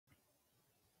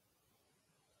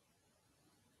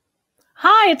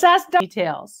Hi, it's Ask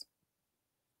Details.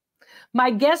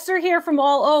 My guests are here from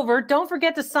all over. Don't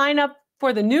forget to sign up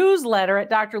for the newsletter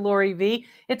at Dr. Lori V.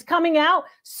 It's coming out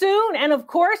soon. And of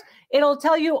course, it'll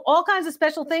tell you all kinds of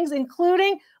special things,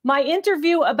 including my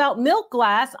interview about milk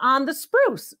glass on the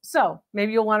spruce. So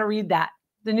maybe you'll want to read that.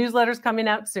 The newsletter's coming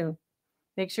out soon.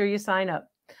 Make sure you sign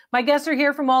up. My guests are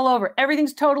here from all over.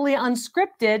 Everything's totally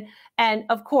unscripted. And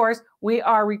of course, we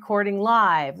are recording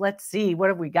live. Let's see, what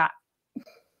have we got?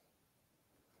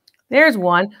 There's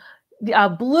one. There's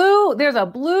a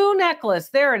blue necklace.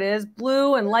 There it is.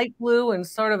 Blue and light blue and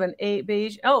sort of an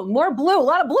beige. Oh, more blue. A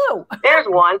lot of blue. There's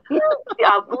one. There's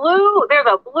a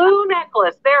blue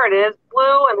necklace. There it is.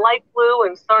 Blue and light blue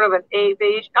and sort of an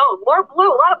beige. Oh, more blue.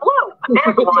 A lot of blue.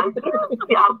 There's one. There's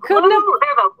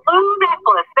a blue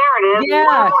necklace. There it is.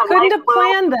 Yeah, couldn't have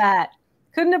planned that.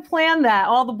 Couldn't have planned that.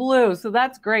 All the blue. So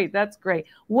that's great. That's great.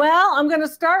 Well, I'm going to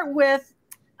start with,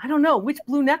 I don't know which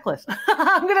blue necklace.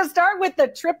 I'm going to start with the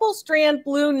triple strand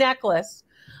blue necklace.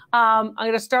 I'm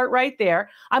going to start right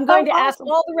there. I'm going to ask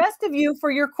all the rest of you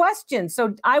for your questions.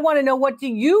 So I want to know, what do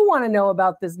you want to know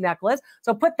about this necklace?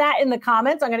 So put that in the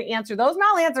comments. I'm going to answer those, and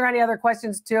I'll answer any other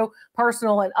questions too,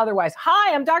 personal and otherwise.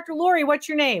 Hi, I'm Dr. Lori. What's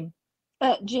your name?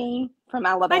 Jean from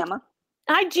Alabama.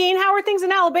 Hi, Jean. How are things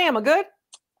in Alabama? Good?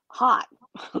 Hot.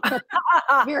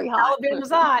 Very hot.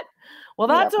 Alabama's hot. Well,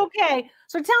 that's okay.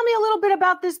 So tell me a little bit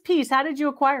about this piece. How did you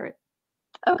acquire it?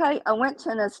 Okay, I went to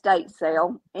an estate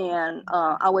sale, and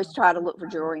I always try to look for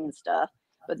jewelry and stuff,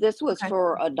 but this was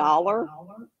for $1.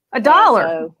 $1?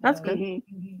 So, that's good.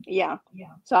 Yeah.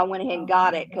 So I went ahead and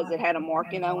got it because it had a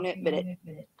marking on it, but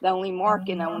the only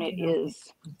marking on it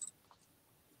is,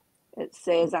 it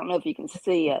says, I don't know if you can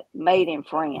see it, made in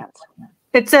France.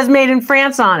 It says made in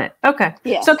France on it. Okay.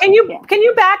 Yes. So can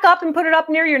you back up and put it up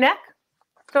near your neck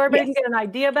so everybody can get an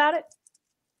idea about it?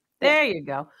 There you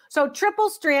go. So triple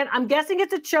strand, I'm guessing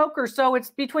it's a choker, so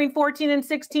it's between 14 and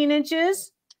 16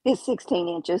 inches? It's 16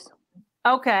 inches.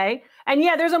 Okay. And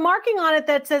yeah, there's a marking on it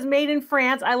that says made in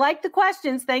France. I like the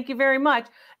questions. Thank you very much.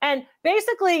 And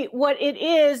basically what it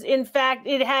is, in fact,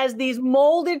 it has these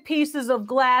molded pieces of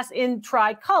glass in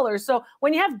tricolor. So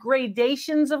when you have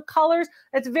gradations of colors,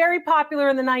 it's very popular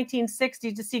in the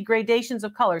 1960s to see gradations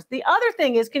of colors. The other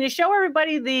thing is, can you show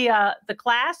everybody the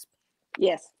clasp?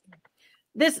 Yes.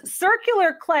 This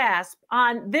circular clasp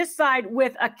on this side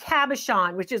with a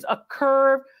cabochon, which is a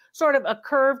curved, sort of a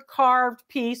curved carved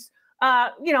piece.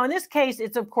 In this case,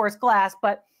 it's of course glass,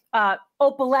 but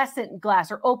opalescent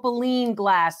glass or opaline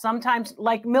glass, sometimes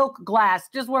like milk glass,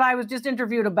 just what I was just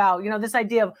interviewed about, this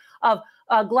idea of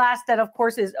glass that of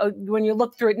course is, when you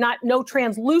look through it, no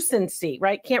translucency,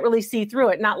 right? Can't really see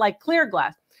through it, not like clear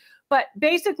glass. But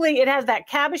basically it has that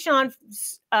cabochon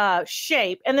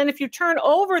shape. And then if you turn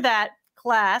over that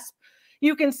clasp,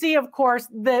 you can see, of course,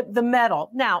 the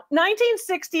metal. Now,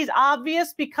 1960s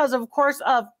obvious because, of course,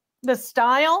 of the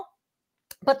style,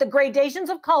 but the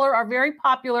gradations of color are very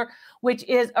popular, which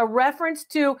is a reference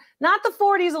to not the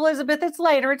 40s, Elizabeth, it's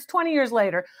later, it's 20 years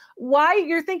later. Why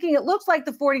you're thinking it looks like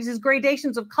the 40s is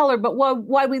gradations of color, but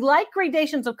why we like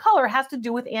gradations of color has to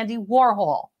do with Andy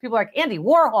Warhol. People are like, Andy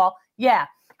Warhol? Yeah.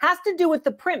 Has to do with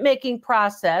the printmaking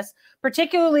process,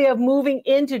 particularly of moving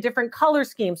into different color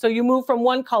schemes. So you move from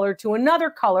one color to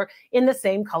another color in the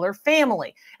same color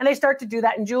family. And they start to do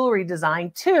that in jewelry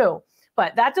design too.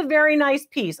 But that's a very nice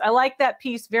piece. I like that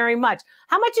piece very much.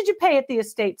 How much did you pay at the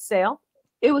estate sale?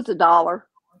 It was $1.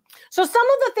 So some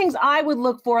of the things I would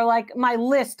look for, like my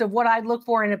list of what I'd look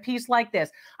for in a piece like this,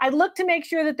 I'd look to make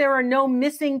sure that there are no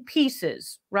missing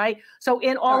pieces, right? So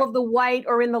in all of the white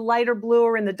or in the lighter blue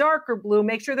or in the darker blue,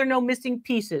 make sure there are no missing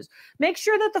pieces. Make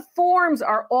sure that the forms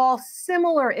are all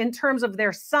similar in terms of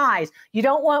their size. You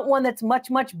don't want one that's much,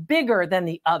 much bigger than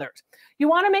the others. You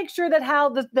want to make sure that how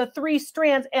the three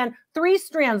strands,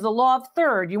 the law of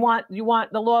third, you want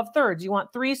the law of thirds. You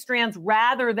want 3 strands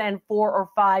rather than 4 or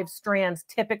 5 strands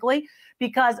typically,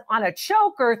 because on a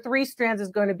choker, 3 strands is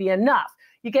going to be enough.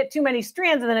 You get too many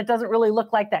strands and then it doesn't really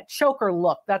look like that choker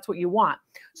look. That's what you want.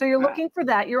 So you're looking for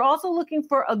that. You're also looking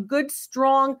for a good,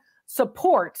 strong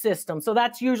support system. So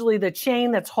that's usually the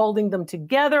chain that's holding them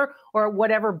together or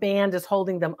whatever band is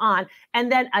holding them on.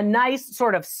 And then a nice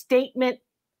sort of statement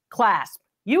clasp.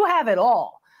 You have it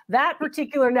all. That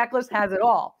particular necklace has it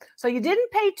all. So you didn't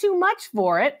pay too much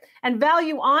for it, and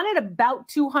value on it about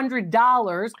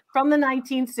 $200 from the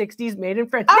 1960s, made in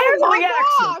France. There's a reaction.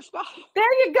 Gosh.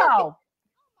 There you go.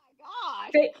 Oh my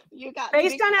gosh. You got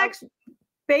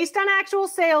based on actual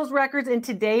sales records in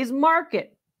today's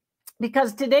market,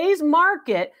 because today's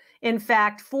market, in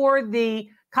fact, for the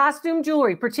Costume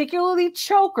jewelry, particularly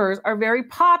chokers, are very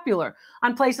popular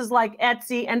on places like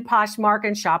Etsy and Poshmark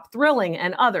and Shop Thrilling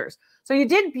and others. So you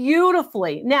did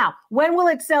beautifully. Now, when will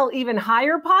it sell even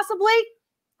higher, possibly?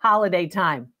 Holiday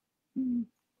time,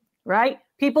 right?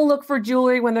 People look for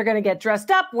jewelry when they're going to get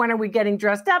dressed up. When are we getting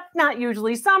dressed up? Not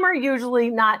usually summer, usually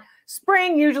not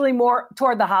spring, usually more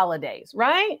toward the holidays,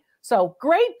 right? So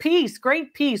great piece,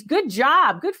 great piece. Good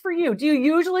job. Good for you. Do you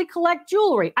usually collect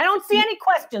jewelry? I don't see any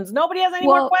questions. Nobody has any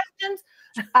more questions?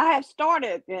 I have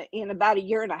started in about a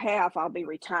year and a half. I'll be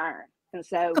retiring. And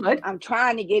so I'm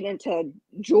trying to get into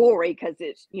jewelry because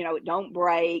it's, you know, it don't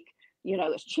break, you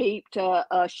know, it's cheap to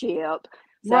ship.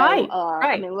 So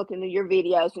I've been looking at your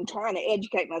videos and trying to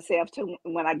educate myself to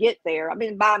when I get there. I've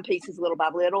been buying pieces little by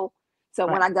little. So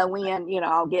when I go in, you know,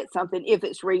 I'll get something if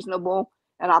it's reasonable.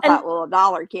 And I thought, well,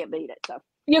 $1 can't beat it. So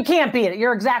you can't beat it.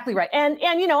 You're exactly right. And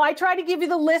you know, I try to give you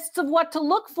the lists of what to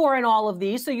look for in all of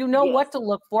these, so you know what to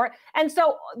look for. And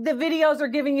so the videos are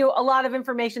giving you a lot of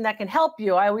information that can help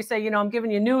you. I always say, you know, I'm giving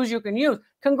you news you can use.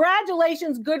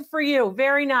 Congratulations. Good for you.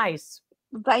 Very nice.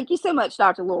 Thank you so much,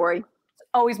 Dr. Lori.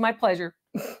 Always my pleasure.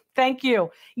 Thank you.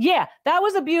 Yeah, that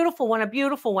was a beautiful one, a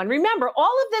beautiful one. Remember,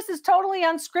 all of this is totally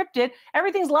unscripted.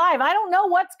 Everything's live. I don't know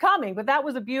what's coming, but that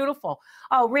was a beautiful.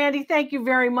 Oh, Randy, thank you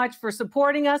very much for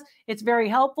supporting us. It's very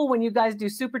helpful when you guys do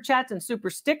super chats and super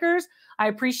stickers. I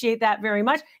appreciate that very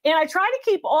much. And I try to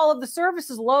keep all of the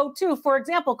services low too. For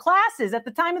example, classes at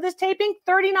the time of this taping,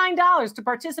 $39 to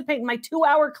participate in my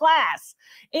 2-hour class.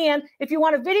 And if you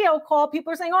want a video call,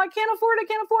 people are saying, oh, I can't afford it,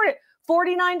 can't afford it.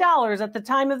 $49 at the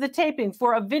time of the taping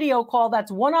for a video call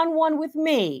that's one-on-one with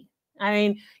me. I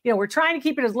mean, you know, we're trying to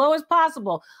keep it as low as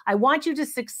possible. I want you to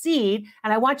succeed,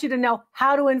 and I want you to know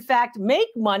how to, in fact, make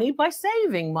money by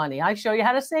saving money. I show you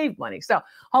how to save money. So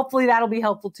hopefully that'll be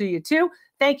helpful to you too.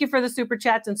 Thank you for the super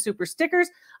chats and super stickers.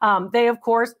 They, of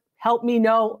course, help me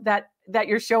know that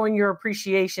you're showing your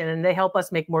appreciation, and they help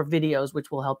us make more videos,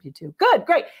 which will help you too. Good,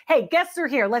 great. Hey, guests are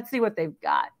here. Let's see what they've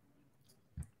got.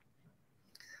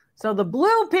 So the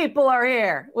blue people are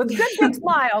here with good big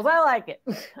smiles. I like it.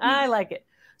 I like it.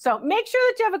 So make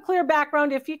sure that you have a clear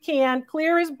background if you can.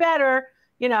 Clear is better.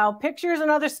 You know, pictures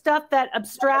and other stuff that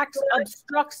obstructs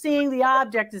seeing the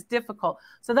object is difficult.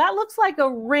 So that looks like a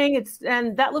ring.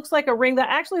 That looks like a ring that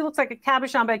actually looks like a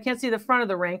cabochon, but I can't see the front of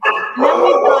the ring. And then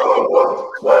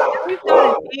we've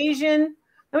got an Asian.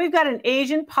 Then we've got an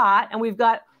Asian pot, and we've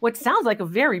got what sounds like a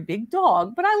very big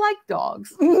dog, but I like dogs.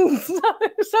 so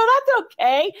that's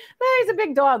okay. He's a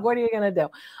big dog. What are you going to do?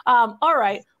 All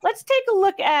right, let's take a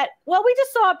look at, well, we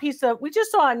just saw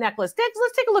a necklace.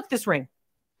 Let's take a look at this ring.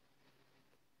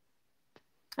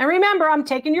 And remember, I'm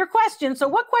taking your questions. So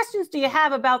what questions do you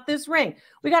have about this ring?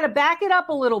 We got to back it up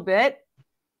a little bit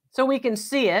so we can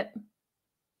see it.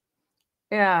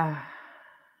 Yeah.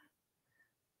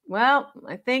 Well,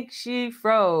 I think she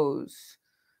froze,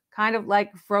 kind of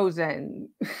like Frozen,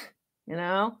 you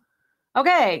know?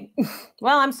 Okay,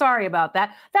 well, I'm sorry about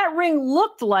that. That ring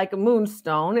looked like a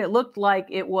moonstone. It looked like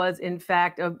it was, in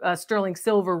fact, a sterling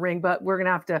silver ring, but we're going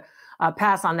to have to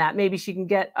pass on that. Maybe she can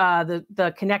get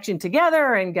the connection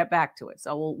together and get back to it.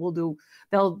 So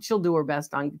she'll do her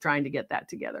best on trying to get that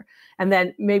together. And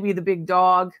then maybe the big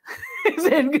dog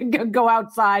can go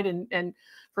outside and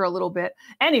for a little bit.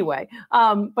 Anyway,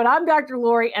 but I'm Dr.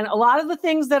 Lori, and a lot of the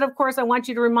things that, of course, I want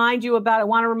to remind you about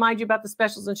the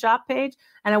specials and shop page.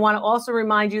 And I want to also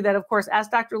remind you that, of course, Ask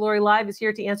Dr. Lori Live is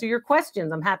here to answer your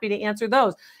questions. I'm happy to answer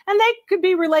those. And they could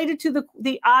be related to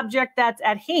the object that's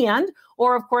at hand.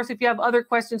 Or, of course, if you have other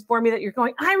questions for me that you're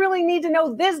going, I really need to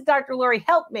know this, Dr. Lori,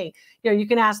 help me. You know, you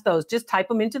can ask those. Just type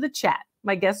them into the chat.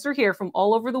 My guests are here from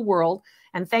all over the world.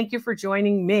 And thank you for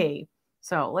joining me.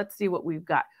 So let's see what we've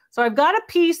got. So I've got a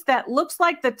piece that looks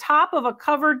like the top of a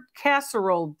covered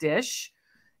casserole dish.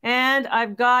 And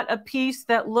I've got a piece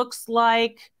that looks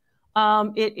like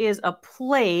it is a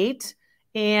plate.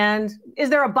 And is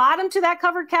there a bottom to that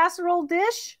covered casserole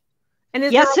dish? And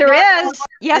yes, there is.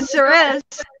 Yes, there is.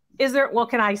 Is there? Well,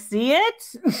 can I see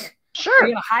it? Sure. Are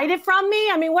you gonna hide it from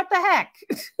me? I mean, what the heck?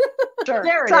 Sure.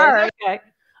 There it is. Okay.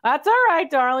 That's all right,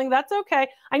 darling. That's okay.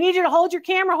 I need you to hold your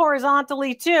camera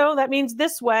horizontally too. That means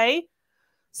this way.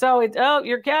 So you're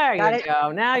there. You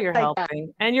go. Now you're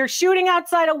helping. And you're shooting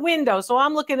outside a window. So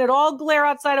I'm looking at all glare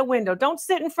outside a window. Don't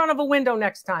sit in front of a window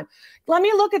next time. Let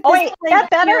me look at this plate here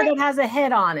that has a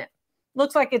head on it.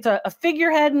 Looks like it's a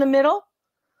figurehead in the middle.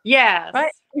 Yes.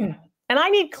 Right. And I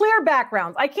need clear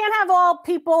backgrounds. I can't have all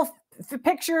people,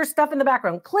 pictures, stuff in the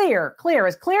background. Clear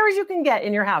as you can get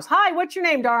in your house. Hi, what's your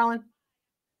name, darling?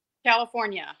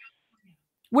 California.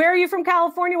 Where are you from,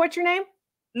 California? What's your name?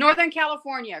 Northern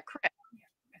California, Chris.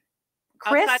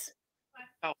 Chris? Outside.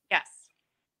 Oh, yes.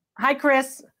 Hi,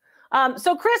 Chris.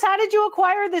 So Chris, how did you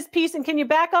acquire this piece? And can you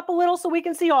back up a little so we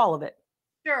can see all of it?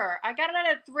 Sure. I got it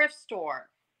at a thrift store.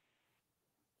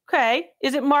 Okay.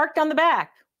 Is it marked on the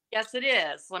back? Yes, it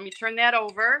is. Let me turn that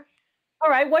over.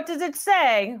 All right. What does it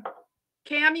say?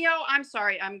 Cameo. I'm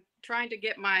sorry. I'm trying to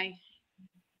get my,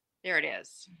 there it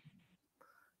is.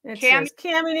 It says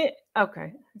Cameo.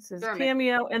 Okay. It says Germany.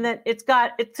 Cameo. And then it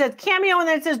says Cameo and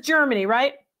then it says Germany,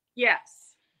 right?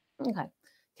 Yes. Okay.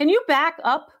 Can you back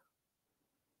up?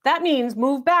 That means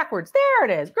move backwards. There it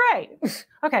is. Great.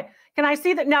 Okay. Can I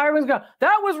see that? Now everyone's going,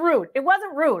 that was rude. It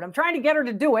wasn't rude. I'm trying to get her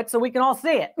to do it so we can all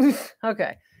see it.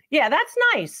 Okay. Yeah, that's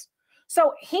nice.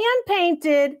 So hand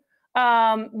painted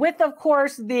with, of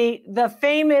course, the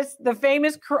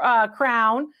famous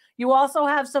crown. You also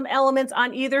have some elements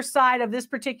on either side of this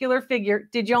particular figure.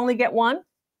 Did you only get one?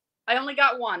 I only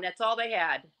got one. That's all they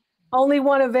had. Only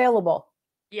one available.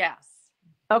 Yes.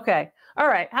 Okay. All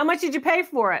right. How much did you pay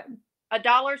for it?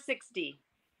 $1.60.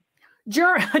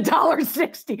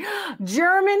 $1.60.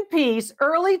 German piece,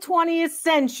 early 20th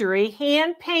century,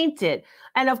 hand painted.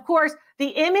 And of course, the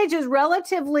image is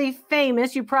relatively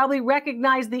famous. You probably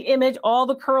recognize the image. All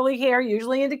the curly hair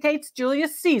usually indicates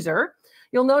Julius Caesar.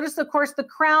 You'll notice, of course, the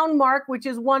crown mark, which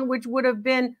is one which would have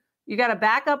been, you got to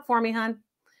back up for me, hon.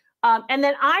 And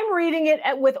then I'm reading it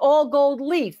with all gold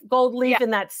leaf in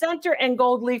that center and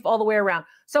gold leaf all the way around.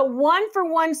 So 1 for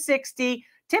 $1.60.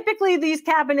 Typically, these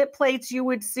cabinet plates you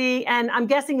would see, and I'm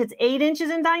guessing it's 8 inches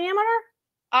in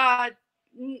diameter?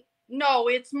 No,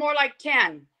 it's more like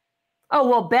 10. Oh,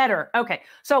 well, better. Okay.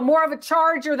 So more of a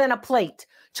charger than a plate.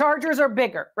 Chargers are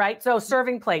bigger, right? So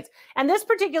serving plates. And this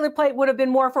particular plate would have been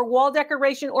more for wall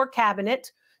decoration or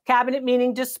cabinet. Cabinet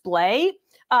meaning display.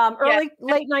 Late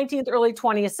 19th, early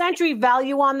 20th century.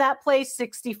 Value on that plate,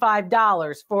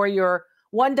 $65 for your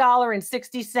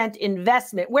 $1.60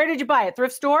 investment. Where did you buy it?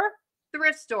 Thrift store?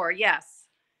 Thrift store, yes.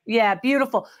 Yeah,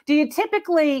 beautiful. Do you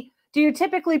typically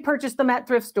purchase them at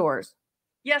thrift stores?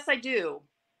 Yes, I do.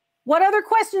 What other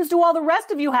questions do all the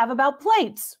rest of you have about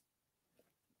plates?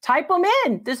 Type them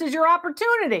in. This is your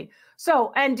opportunity.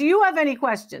 So, and do you have any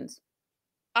questions?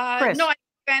 Chris? No, I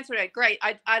answered it. Great.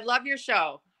 I love your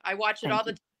show. I watch it all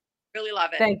the time. Really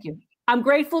love it. Thank you. I'm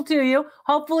grateful to you.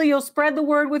 Hopefully you'll spread the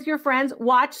word with your friends.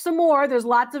 Watch some more. There's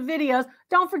lots of videos.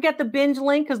 Don't forget the binge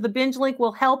link because the binge link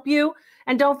will help you.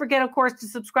 And don't forget, of course, to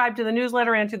subscribe to the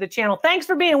newsletter and to the channel. Thanks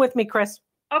for being with me, Chris.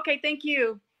 Okay, thank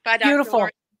you. Bye, Dr. Beautiful.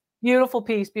 Lauren. Beautiful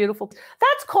piece, beautiful.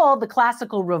 That's called the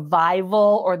classical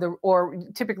revival or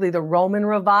typically the Roman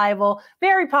revival.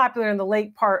 Very popular in the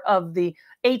late part of the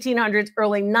 1800s,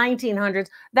 early 1900s.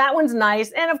 That one's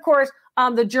nice. And of course,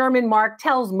 the German mark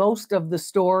tells most of the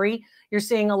story. You're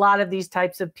seeing a lot of these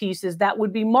types of pieces that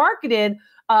would be marketed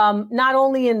not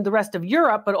only in the rest of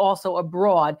Europe, but also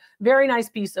abroad. Very nice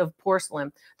piece of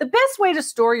porcelain. The best way to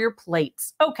store your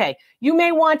plates. Okay, you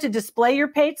may want to display your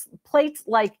plates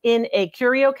like in a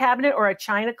curio cabinet or a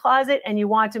china closet, and you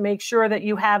want to make sure that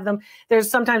you have them.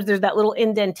 Sometimes there's that little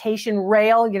indentation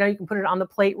rail, you can put it on the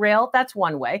plate rail. That's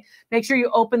one way. Make sure you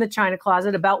open the china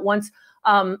closet about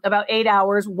 8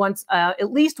 hours,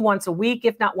 at least once a week,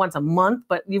 if not once a month,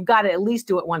 but you've got to at least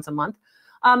do it once a month.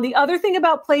 The other thing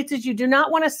about plates is you do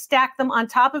not want to stack them on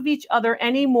top of each other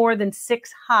any more than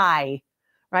 6 high,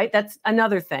 right? That's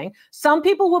another thing. Some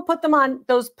people will put them on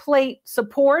those plate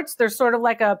supports. They're sort of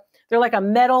like they're like a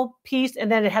metal piece,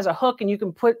 and then it has a hook, and you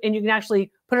can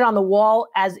actually put it on the wall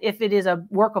as if it is a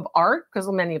work of art, because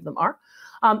many of them are.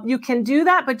 You can do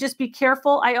that, but just be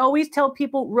careful. I always tell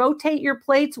people, rotate your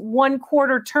plates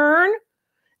 1/4 turn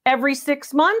every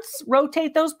 6 months.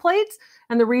 Rotate those plates.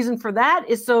 And the reason for that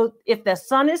is so if the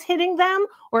sun is hitting them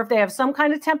or if they have some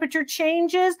kind of temperature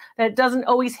changes, that it doesn't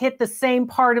always hit the same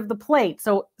part of the plate.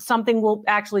 So something will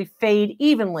actually fade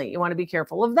evenly. You want to be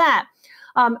careful of that.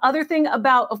 Other thing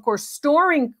about, of course,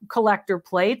 storing collector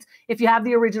plates, if you have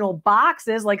the original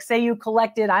boxes, like say you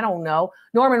collected, I don't know,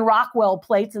 Norman Rockwell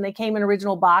plates and they came in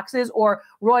original boxes, or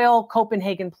Royal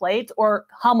Copenhagen plates or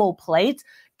Hummel plates,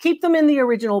 keep them in the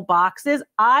original boxes.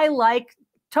 I like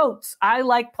totes. I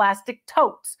like plastic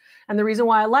totes. And the reason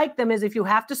why I like them is if you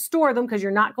have to store them because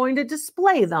you're not going to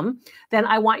display them, then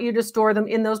I want you to store them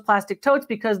in those plastic totes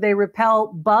because they repel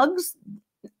bugs,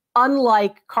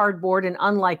 unlike cardboard and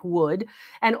unlike wood.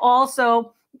 And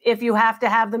also, if you have to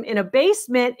have them in a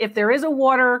basement, if there is a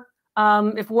water,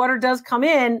 if water does come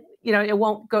in, it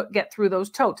won't get through those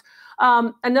totes.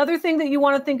 Another thing that you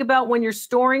want to think about when you're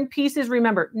storing pieces,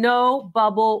 remember, no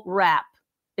bubble wrap.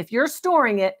 If you're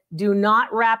storing it, do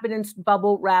not wrap it in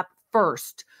bubble wrap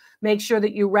first. Make sure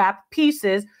that you wrap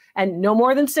pieces, and no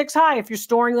more than 6 high if you're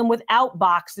storing them without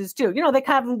boxes too. They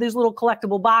have these little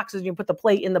collectible boxes and you put the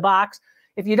plate in the box.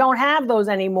 If you don't have those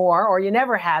anymore, or you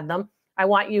never had them, I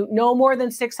want you no more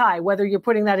than 6 high, whether you're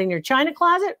putting that in your china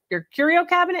closet, your curio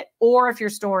cabinet, or if you're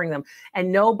storing them,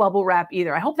 and no bubble wrap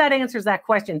either. I hope that answers that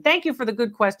question. Thank you for the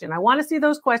good question. I want to see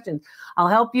those questions. I'll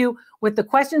help you with the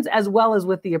questions as well as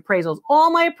with the appraisals. All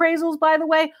my appraisals, by the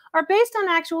way, are based on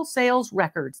actual sales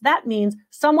records. That means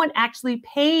someone actually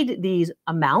paid these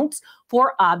amounts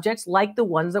for objects like the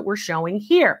ones that we're showing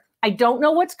here. I don't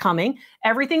know what's coming.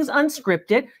 Everything's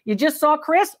unscripted. You just saw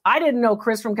Chris. I didn't know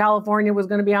Chris from California was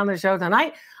going to be on the show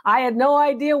tonight. I had no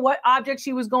idea what object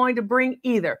she was going to bring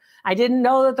either. I didn't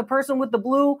know that the person with the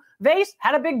blue vase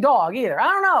had a big dog either. I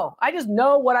don't know. I just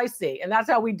know what I see, and that's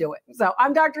how we do it. So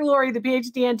I'm Dr. Lori, the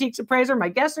PhD Antiques Appraiser. My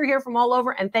guests are here from all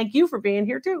over, and thank you for being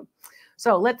here too.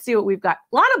 So let's see what we've got.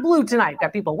 A lot of blue tonight.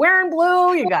 Got people wearing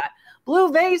blue. You got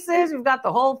blue vases. We've got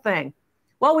the whole thing.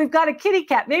 Well, we've got a kitty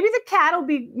cat. Maybe the cat will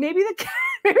be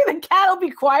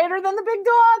quieter than the big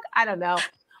dog. I don't know.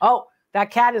 Oh, that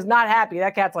cat is not happy.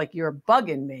 That cat's like, you're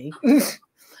bugging me.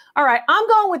 All right, I'm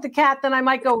going with the cat. Then I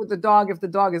might go with the dog if the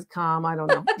dog is calm. I don't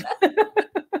know.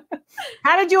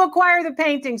 How did you acquire the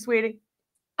painting, sweetie?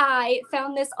 I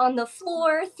found this on the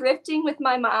floor thrifting with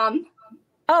my mom.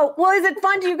 Oh, well, is it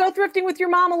fun? Do you go thrifting with your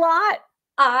mom a lot?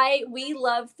 We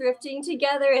love thrifting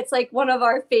together. It's like one of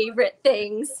our favorite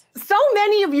things. So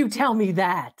many of you tell me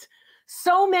that.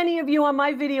 So many of you on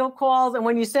my video calls, and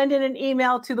when you send in an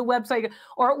email to the website,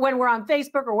 or when we're on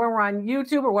Facebook, or when we're on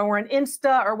YouTube, or when we're on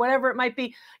Insta, or whatever it might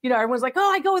be, you know, everyone's like,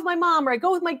 oh, I go with my mom, or I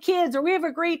go with my kids, or we have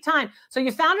a great time. So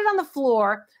you found it on the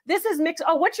floor. This is mixed.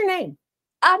 Oh, what's your name?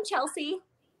 I'm Chelsea.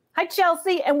 Hi,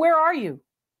 Chelsea. And where are you?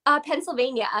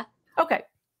 Pennsylvania. Okay.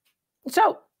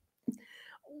 So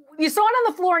you saw it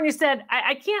on the floor and you said,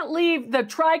 I can't leave the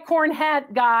tricorn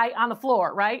hat guy on the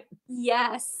floor, right?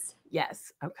 Yes.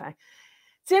 Yes. Okay.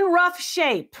 It's in rough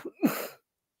shape.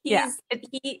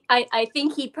 I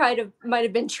think he might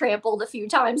have been trampled a few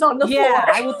times on the floor. Yeah,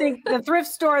 I would think the thrift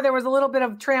store, there was a little bit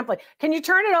of trampling. Can you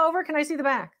turn it over? Can I see the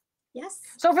back? Yes.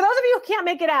 So for those of you who can't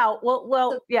make it out,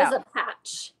 yeah. There's a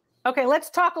patch. Okay, let's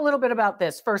talk a little bit about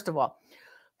this, first of all.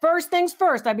 First things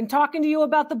first, I've been talking to you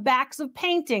about the backs of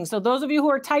paintings. So those of you who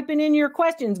are typing in your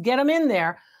questions, get them in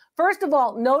there. First of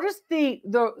all, notice the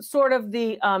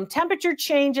temperature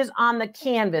changes on the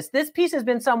canvas. This piece has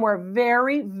been somewhere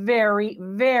very, very,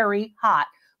 very hot,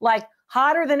 like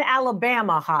hotter than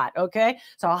Alabama hot, okay?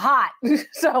 So hot.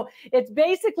 So it's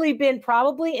basically been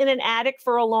probably in an attic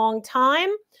for a long time.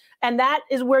 And that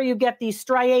is where you get these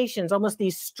striations, almost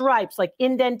these stripes, like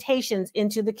indentations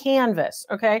into the canvas,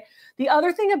 okay? The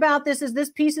other thing about this is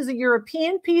this piece is a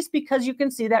European piece because you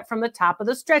can see that from the top of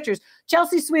the stretchers.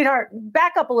 Chelsea, sweetheart,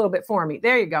 back up a little bit for me.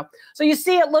 There you go. So you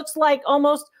see it looks like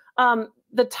almost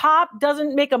the top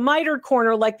doesn't make a miter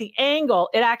corner like the angle.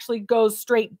 It actually goes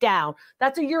straight down.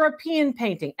 That's a European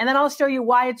painting. And then I'll show you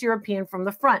why it's European from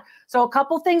the front. So a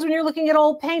couple things when you're looking at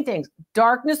old paintings: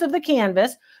 darkness of the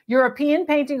canvas. European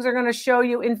paintings are going to show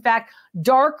you, in fact,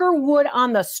 darker wood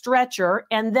on the stretcher,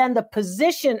 and then the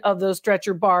position of those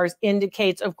stretcher bars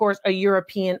indicates, of course, a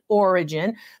European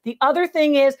origin. The other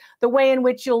thing is the way in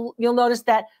which you'll notice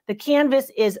that the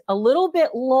canvas is a little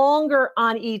bit longer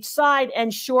on each side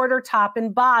and shorter top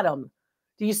and bottom.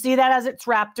 Do you see that as it's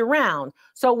wrapped around?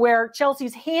 So where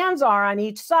Chelsea's hands are on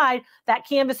each side, that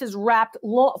canvas is wrapped,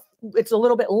 it's a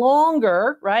little bit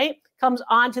longer, right? Comes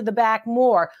onto the back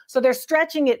more. So they're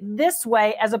stretching it this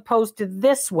way as opposed to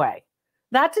this way.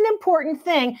 That's an important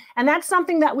thing. And that's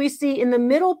something that we see in the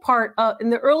middle part, in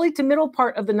the early to middle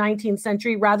part of the 19th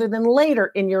century rather than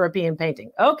later in European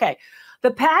painting. Okay,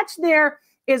 the patch there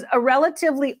is a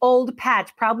relatively old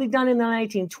patch, probably done in the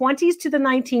 1920s to the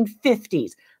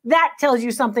 1950s. That tells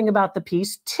you something about the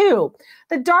piece too.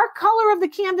 The dark color of the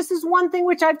canvas is one thing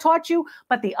which I've taught you,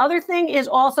 but the other thing is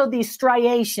also these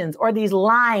striations or these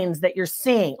lines that you're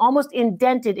seeing almost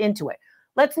indented into it.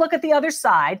 Let's look at the other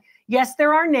side. Yes,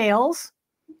 there are nails.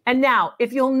 And now,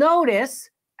 if you'll notice,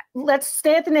 let's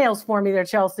stay at the nails for me there,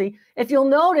 Chelsea. If you'll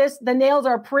notice, the nails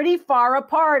are pretty far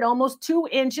apart, almost 2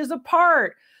 inches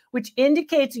apart, which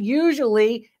indicates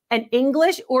usually an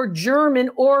English or German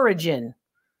origin.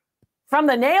 From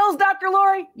the nails, Dr.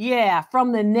 Lori? Yeah,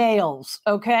 from the nails,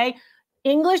 okay?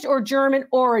 English or German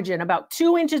origin, about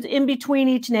 2 inches in between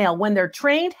each nail. When they're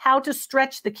trained how to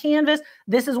stretch the canvas,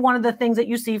 this is one of the things that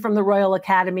you see from the Royal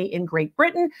Academy in Great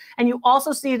Britain, and you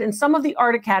also see it in some of the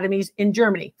art academies in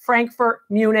Germany, Frankfurt,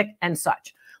 Munich, and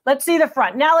such. Let's see the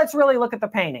front. Now let's really look at the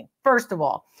painting. First of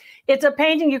all, it's a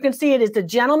painting. You can see it is the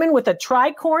gentleman with a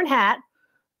tricorn hat.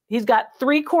 He's got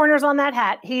 3 corners on that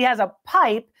hat. He has a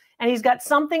pipe, and he's got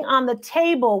something on the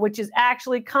table, which is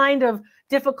actually kind of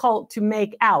difficult to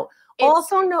make out.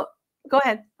 Go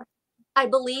ahead. I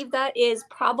believe that is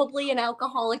probably an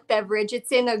alcoholic beverage.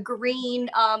 It's in a green,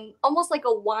 almost like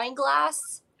a wine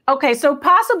glass. Okay, so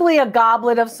possibly a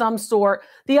goblet of some sort.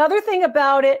 The other thing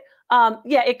about it,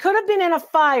 yeah, it could have been in a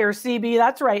fire, CB.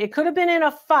 That's right. It could have been in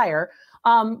a fire,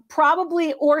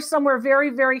 probably, or somewhere very,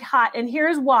 very hot. And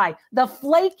here's why. The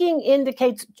flaking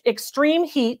indicates extreme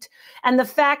heat. And the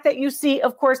fact that you see,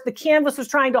 of course, the canvas was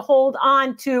trying to hold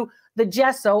on to the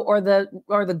gesso or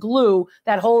the glue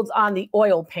that holds on the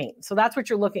oil paint. So that's what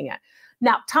you're looking at.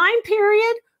 Now, time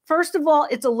period, first of all,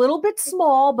 it's a little bit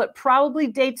small, but probably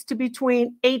dates to between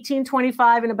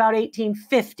 1825 and about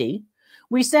 1850.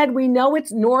 We said we know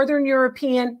it's Northern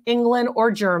European, England,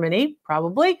 or Germany,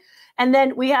 probably. And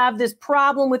then we have this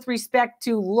problem with respect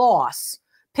to loss,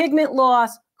 pigment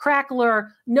loss,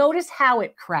 crackler. Notice how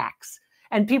it cracks.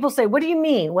 And people say, what do you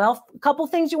mean? Well, a couple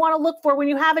things you want to look for when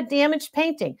you have a damaged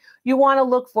painting. You want to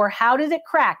look for, how does it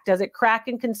crack? Does it crack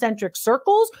in concentric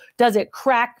circles? Does it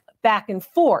crack back and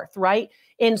forth, right?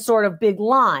 In sort of big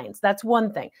lines. That's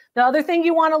one thing. The other thing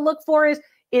you want to look for is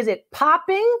it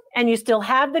popping and you still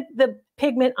have the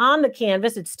pigment on the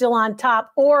canvas, it's still on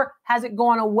top, or has it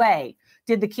gone away?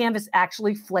 Did the canvas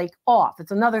actually flake off?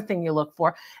 It's another thing you look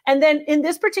for. And then in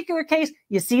this particular case,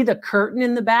 you see the curtain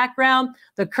in the background.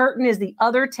 The curtain is the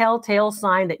other telltale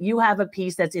sign that you have a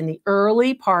piece that's in the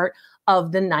early part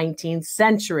of the 19th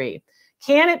century.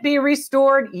 Can it be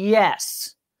restored?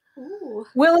 Yes. Ooh.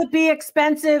 Will it be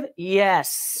expensive?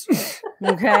 Yes.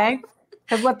 Okay.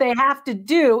 Because what they have to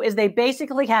do is they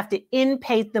basically have to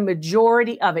in-paint the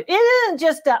majority of it. It isn't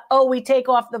just we take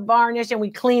off the varnish and we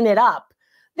clean it up.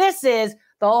 This is,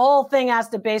 the whole thing has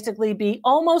to basically be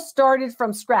almost started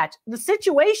from scratch. The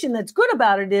situation that's good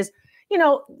about it is, you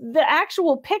know, the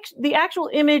actual picture, the actual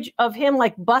image of him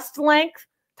like bust length,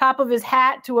 top of his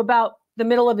hat to about the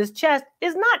middle of his chest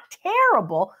is not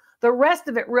terrible. The rest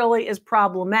of it really is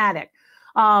problematic.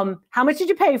 How much did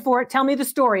you pay for it? Tell me the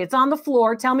story. It's on the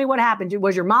floor. Tell me what happened.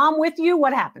 Was your mom with you?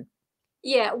 What happened?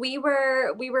 Yeah, we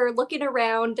were looking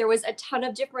around. There was a ton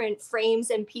of different frames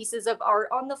and pieces of art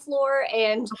on the floor,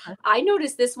 and Okay. I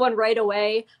noticed this one right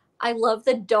away. I love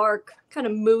the dark, kind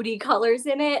of moody colors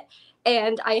in it,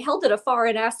 and I held it afar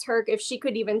and asked her if she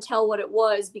could even tell what it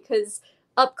was, because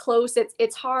up close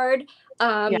it's hard.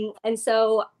 And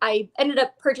so I ended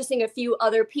up purchasing a few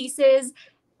other pieces,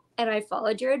 and I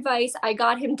followed your advice. I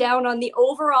got him down on the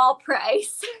overall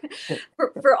price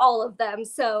for all of them.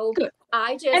 So Good.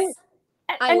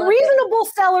 And reasonable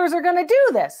sellers are going to do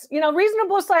this. You know,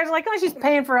 reasonable sellers are like, oh, she's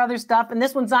paying for other stuff and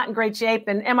this one's not in great shape.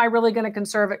 And am I really going to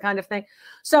conserve it, kind of thing?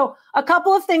 So a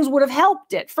couple of things would have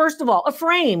helped it. First of all, a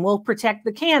frame will protect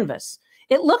the canvas.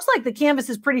 It looks like the canvas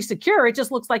is pretty secure. It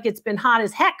just looks like it's been hot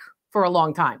as heck for a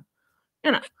long time.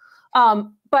 You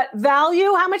know, but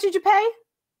value, how much did you pay?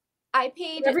 I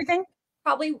paid Everything?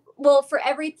 probably, well, for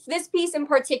this piece in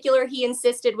particular, he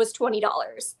insisted was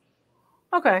 $20.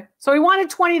 Okay. So he wanted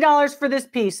 $20 for this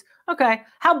piece. Okay.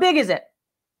 How big is it?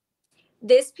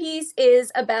 This piece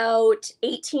is about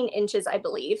 18 inches, I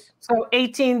believe. So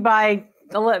 18 by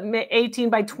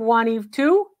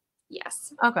 22?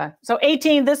 Yes. Okay. So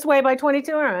 18 this way by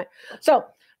 22. All right. So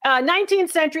 19th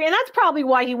century, and that's probably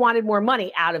why he wanted more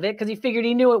money out of it, because he figured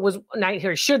he knew it was,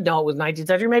 he should know it was 19th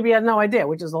century. Maybe he had no idea,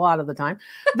 which is a lot of the time.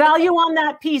 Value on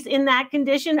that piece in that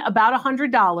condition, about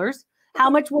 $100. How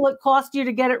much will it cost you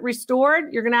to get it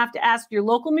restored? You're going to have to ask your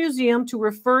local museum to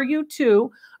refer you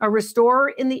to a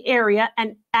restorer in the area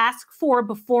and ask for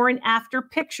before and after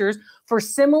pictures for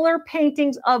similar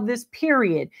paintings of this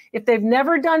period. If they've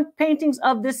never done paintings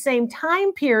of this same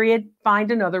time period, find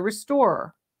another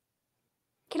restorer.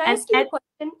 Can I ask you a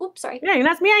question? Oops, sorry. Yeah, you can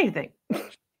ask me anything.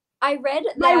 I read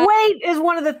that. My weight is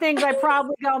one of the things I'm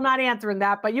not answering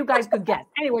that, but you guys could guess.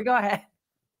 Anyway, go ahead.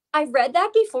 I read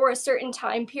that before a certain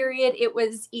time period, it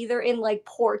was either in like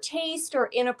poor taste or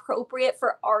inappropriate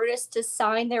for artists to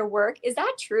sign their work. Is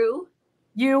that true?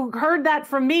 You heard that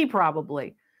from me,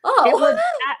 probably. Oh,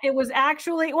 it was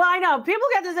actually, well, I know people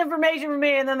get this information from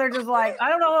me and then they're just like, I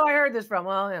don't know who I heard this from.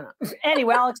 Well, you know,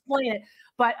 anyway, I'll explain it.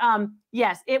 But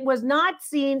yes, it was not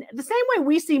seen the same way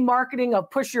we see marketing of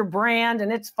push your brand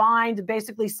and it's fine to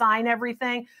basically sign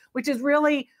everything, which is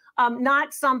really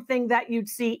not something that you'd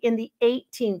see in the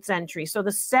 18th century. So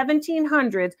the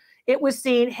 1700s, it was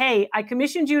seen, hey, I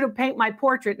commissioned you to paint my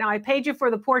portrait. Now I paid you for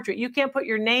the portrait. You can't put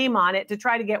your name on it to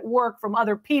try to get work from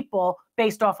other people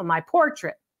based off of my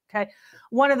portrait. Okay.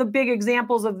 One of the big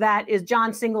examples of that is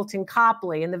John Singleton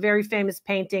Copley in the very famous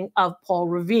painting of Paul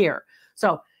Revere.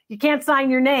 So you can't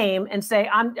sign your name and say,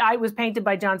 I was painted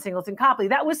by John Singleton Copley.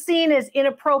 That was seen as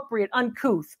inappropriate,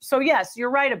 uncouth. So yes,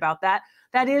 you're right about that.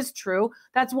 That is true.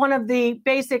 That's one of the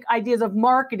basic ideas of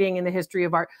marketing in the history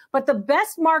of art. But the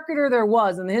best marketer there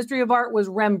was in the history of art was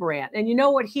Rembrandt. And you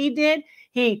know what he did?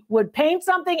 He would paint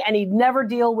something and he'd never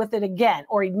deal with it again.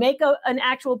 Or he'd make an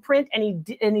actual print and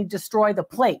he'd destroy the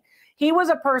plate. He was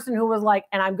a person who was like,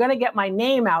 and I'm going to get my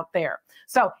name out there.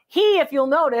 So he, if you'll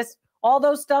notice, all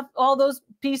those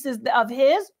pieces of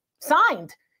his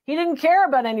signed. He didn't care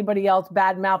about anybody else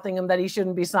bad-mouthing him that he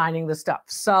shouldn't be signing the stuff.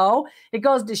 So it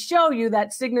goes to show you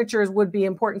that signatures would be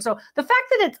important. So the fact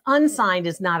that it's unsigned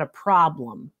is not a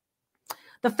problem.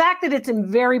 The fact that it's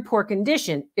in very poor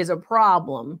condition is a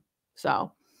problem.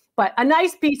 So, but a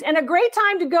nice piece and a great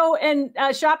time to go and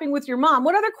shopping with your mom.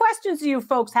 What other questions do you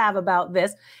folks have about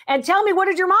this? And tell me, what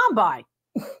did your mom buy?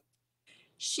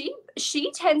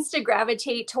 She tends to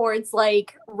gravitate towards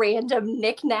like random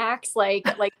knickknacks, like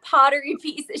pottery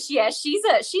pieces. Yeah, she's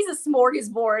a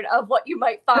smorgasbord of what you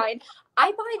might find.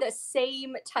 I buy the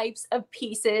same types of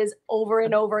pieces over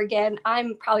and over again.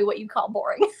 I'm probably what you call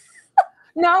boring.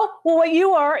 No, well, what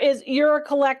you are is you're a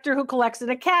collector who collects in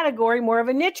a category, more of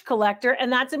a niche collector,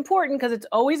 and that's important because it's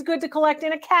always good to collect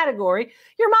in a category.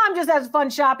 Your mom just has fun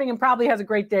shopping and probably has a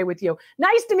great day with you.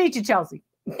 Nice to meet you, Chelsea.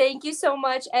 Thank you so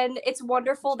much, and it's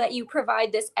wonderful that you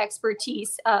provide this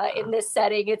expertise in this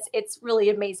setting. It's really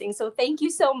amazing. So thank you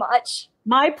so much.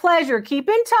 My pleasure. Keep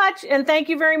in touch, and thank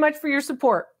you very much for your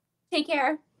support. Take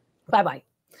care. Bye-bye.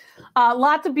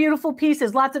 Lots of beautiful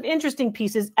pieces, lots of interesting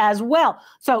pieces as well.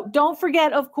 So don't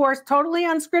forget, of course, totally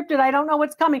unscripted. I don't know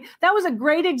what's coming. That was a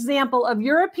great example of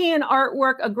European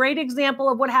artwork, a great example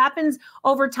of what happens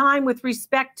over time with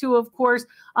respect to, of course,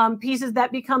 pieces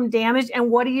that become damaged.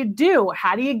 And what do you do?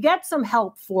 How do you get some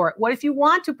help for it? What if you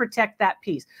want to protect that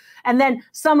piece? And then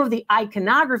some of the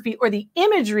iconography or the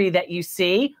imagery that you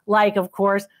see, like, of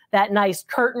course, that nice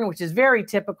curtain, which is very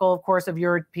typical, of course, of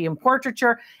European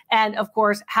portraiture, and, of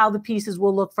course, how the pieces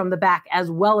will look from the back as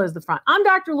well as the front. I'm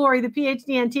Dr. Lori, the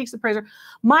PhD Antiques Appraiser.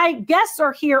 My guests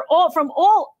are here from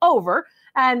all over,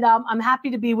 and I'm happy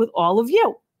to be with all of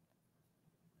you.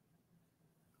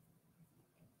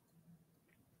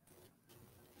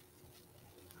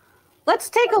 Let's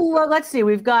take a look. Let's see.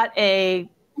 We've got a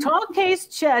tall case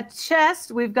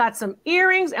chest. We've got some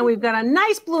earrings, and we've got a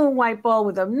nice blue and white bowl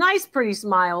with a nice, pretty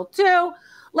smile, too.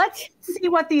 Let's see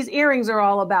what these earrings are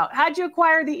all about. How'd you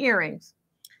acquire the earrings?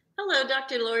 Hello,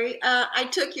 Dr. Lori. I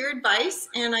took your advice,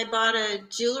 and I bought a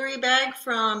jewelry bag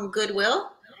from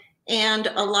Goodwill, and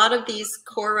a lot of these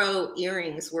Coro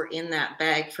earrings were in that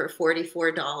bag for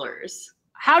 $44.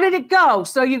 How did it go?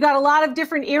 So you got a lot of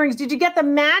different earrings. Did you get the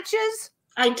matches?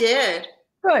 I did.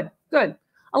 Good, good.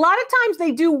 A lot of times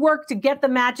they do work to get the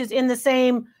matches in the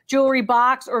same jewelry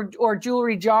box or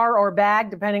jewelry jar or bag,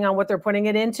 depending on what they're putting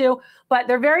it into, but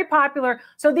they're very popular.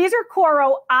 So these are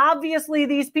Coro. Obviously,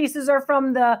 these pieces are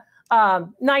from the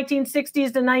 1960s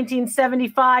to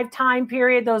 1975 time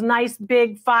period, those nice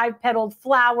big 5-petaled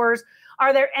flowers.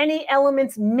 Are there any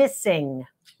elements missing?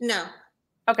 No.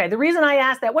 Okay, the reason I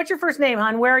asked that, what's your first name,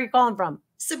 hon? Where are you calling from?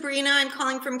 Sabrina, I'm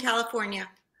calling from California.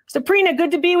 Sabrina,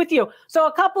 good to be with you. So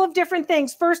a couple of different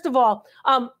things. First of all,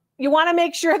 you want to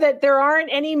make sure that there aren't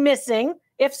any missing.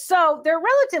 If so, they're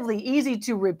relatively easy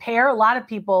to repair. A lot of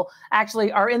people actually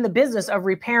are in the business of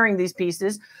repairing these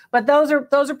pieces, but those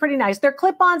are pretty nice. They're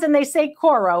clip-ons and they say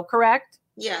Coro, correct?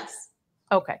 Yes.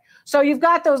 Okay. So you've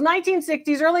got those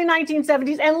 1960s, early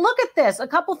 1970s, and look at this. A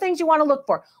couple things you want to look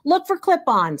for. Look for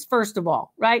clip-ons, first of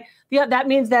all, right? Yeah, that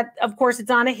means that, of course, it's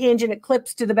on a hinge and it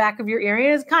clips to the back of your earring.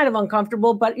 It's kind of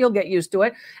uncomfortable, but you'll get used to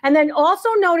it. And then also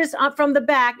notice from the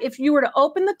back, if you were to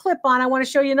open the clip-on, I want to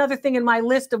show you another thing in my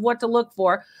list of what to look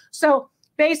for. So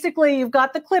basically, you've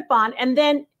got the clip-on, and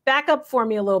then back up for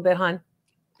me a little bit, hon.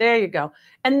 There you go.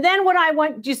 And then what I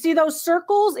want, do you see those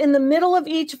circles in the middle of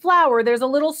each flower? There's a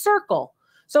little circle.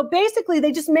 So basically,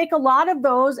 they just make a lot of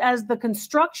those as the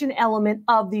construction element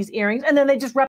of these earrings, and then they just